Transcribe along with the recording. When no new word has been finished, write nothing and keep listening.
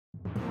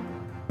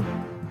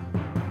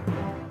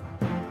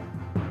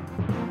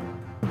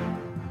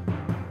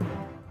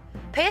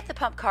Pay at the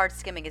pump card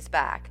skimming is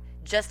back,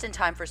 just in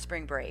time for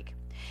spring break.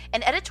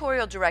 And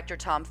editorial director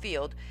Tom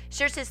Field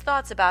shares his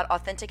thoughts about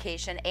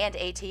authentication and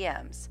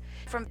ATMs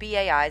from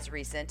BAI's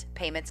recent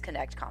Payments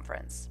Connect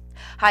conference.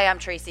 Hi, I'm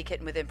Tracy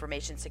Kitten with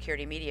Information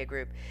Security Media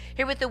Group,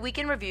 here with the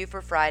Weekend Review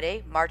for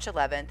Friday, March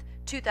 11th,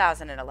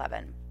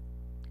 2011.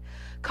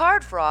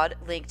 Card fraud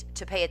linked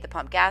to pay at the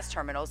pump gas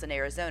terminals in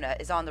Arizona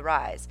is on the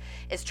rise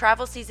as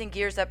travel season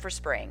gears up for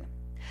spring.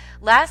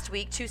 Last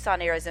week,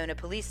 Tucson, Arizona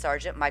Police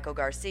Sergeant Michael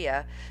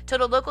Garcia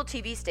told a local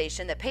TV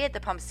station that pay at the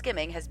pump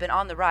skimming has been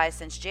on the rise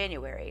since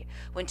January,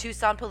 when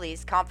Tucson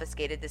police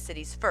confiscated the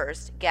city's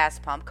first gas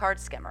pump card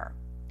skimmer.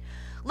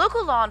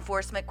 Local law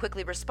enforcement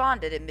quickly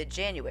responded in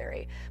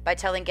mid-January by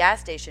telling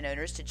gas station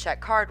owners to check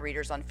card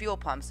readers on fuel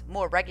pumps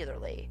more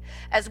regularly,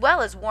 as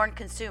well as warn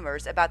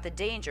consumers about the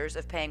dangers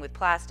of paying with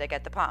plastic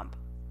at the pump.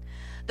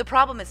 The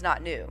problem is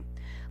not new.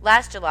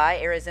 Last July,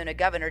 Arizona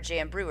Governor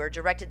Jan Brewer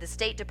directed the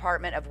State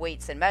Department of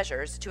Weights and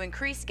Measures to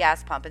increase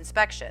gas pump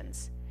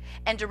inspections,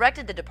 and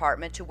directed the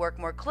department to work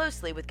more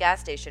closely with gas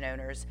station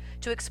owners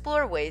to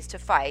explore ways to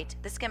fight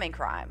the skimming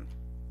crime.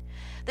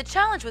 The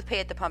challenge with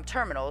pay-at-the-pump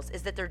terminals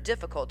is that they're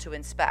difficult to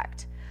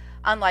inspect.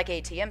 Unlike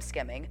ATM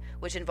skimming,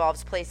 which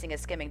involves placing a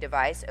skimming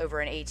device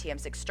over an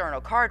ATM's external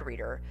card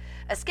reader,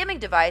 a skimming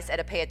device at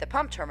a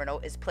pay-at-the-pump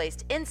terminal is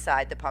placed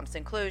inside the pump's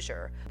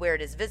enclosure, where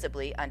it is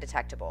visibly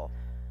undetectable.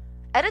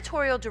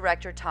 Editorial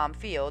Director Tom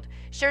Field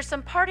shares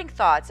some parting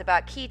thoughts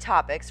about key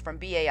topics from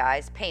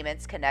BAI's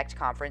Payments Connect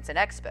Conference and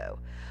Expo,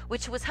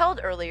 which was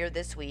held earlier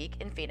this week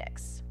in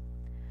Phoenix.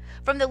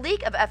 From the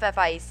leak of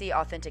FFIEC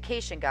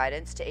authentication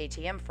guidance to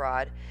ATM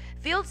fraud,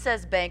 Field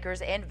says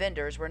bankers and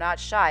vendors were not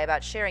shy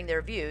about sharing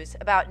their views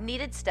about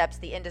needed steps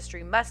the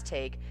industry must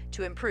take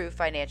to improve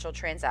financial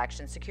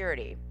transaction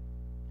security.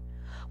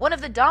 One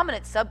of the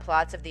dominant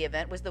subplots of the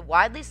event was the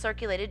widely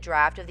circulated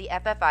draft of the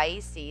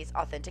FFIEC's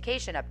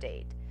authentication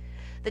update.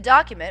 The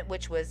document,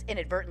 which was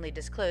inadvertently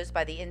disclosed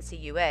by the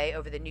NCUA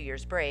over the New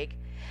Year's break,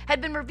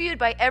 had been reviewed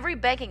by every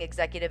banking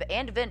executive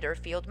and vendor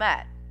Field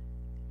met.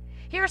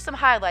 Here are some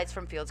highlights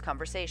from Field's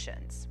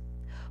conversations.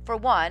 For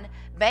one,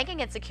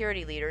 banking and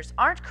security leaders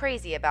aren't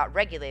crazy about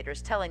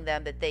regulators telling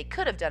them that they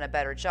could have done a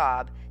better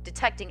job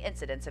detecting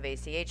incidents of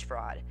ACH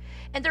fraud,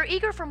 and they're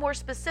eager for more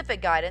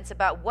specific guidance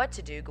about what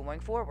to do going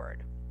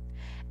forward.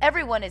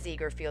 Everyone is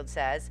eager, Field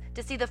says,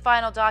 to see the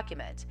final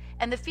document,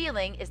 and the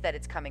feeling is that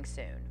it's coming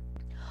soon.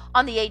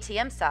 On the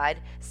ATM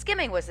side,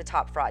 skimming was the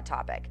top fraud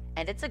topic,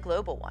 and it's a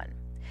global one.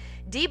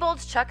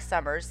 Diebold's Chuck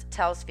Summers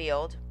tells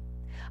Field,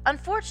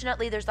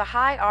 "Unfortunately, there's a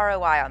high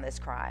ROI on this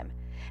crime.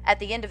 At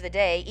the end of the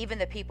day, even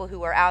the people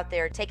who are out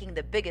there taking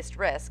the biggest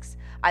risks,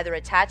 either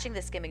attaching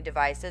the skimming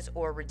devices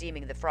or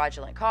redeeming the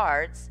fraudulent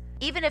cards,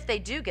 even if they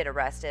do get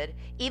arrested,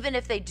 even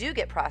if they do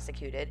get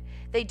prosecuted,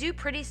 they do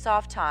pretty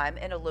soft time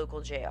in a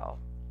local jail."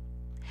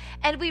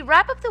 And we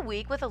wrap up the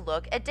week with a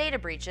look at data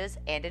breaches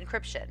and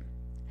encryption.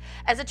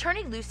 As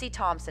attorney Lucy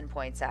Thompson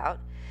points out,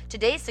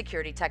 today's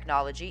security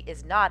technology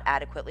is not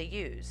adequately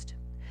used.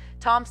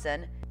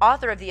 Thompson,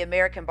 author of the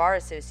American Bar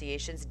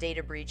Association's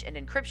Data Breach and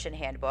Encryption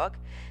Handbook,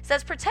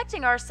 says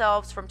protecting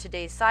ourselves from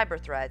today's cyber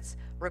threats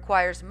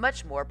requires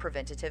much more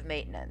preventative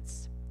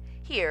maintenance.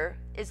 Here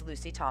is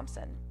Lucy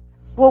Thompson.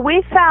 Well,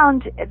 we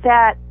found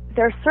that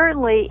there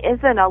certainly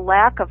isn't a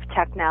lack of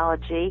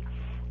technology,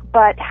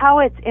 but how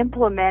it's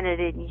implemented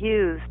and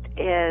used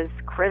is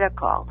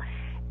critical.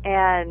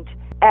 And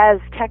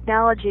as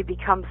technology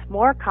becomes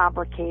more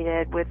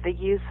complicated with the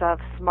use of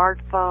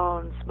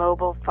smartphones,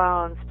 mobile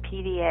phones,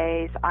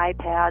 PDAs,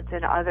 iPads,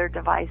 and other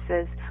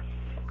devices,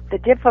 the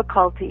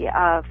difficulty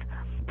of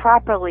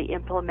properly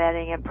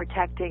implementing and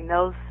protecting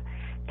those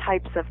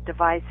types of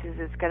devices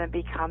is going to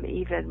become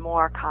even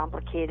more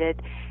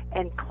complicated,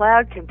 and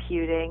cloud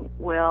computing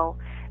will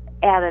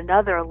add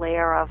another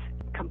layer of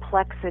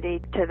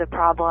complexity to the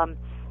problem.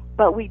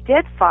 But we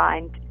did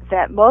find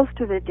that most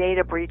of the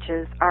data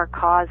breaches are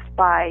caused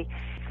by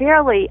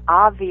fairly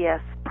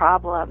obvious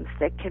problems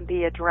that can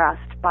be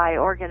addressed by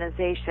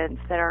organizations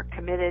that are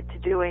committed to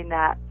doing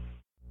that.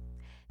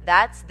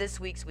 That's this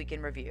week's Week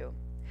in Review.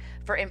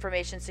 For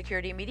Information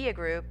Security Media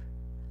Group,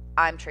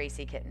 I'm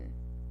Tracy Kitten.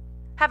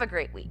 Have a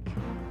great week.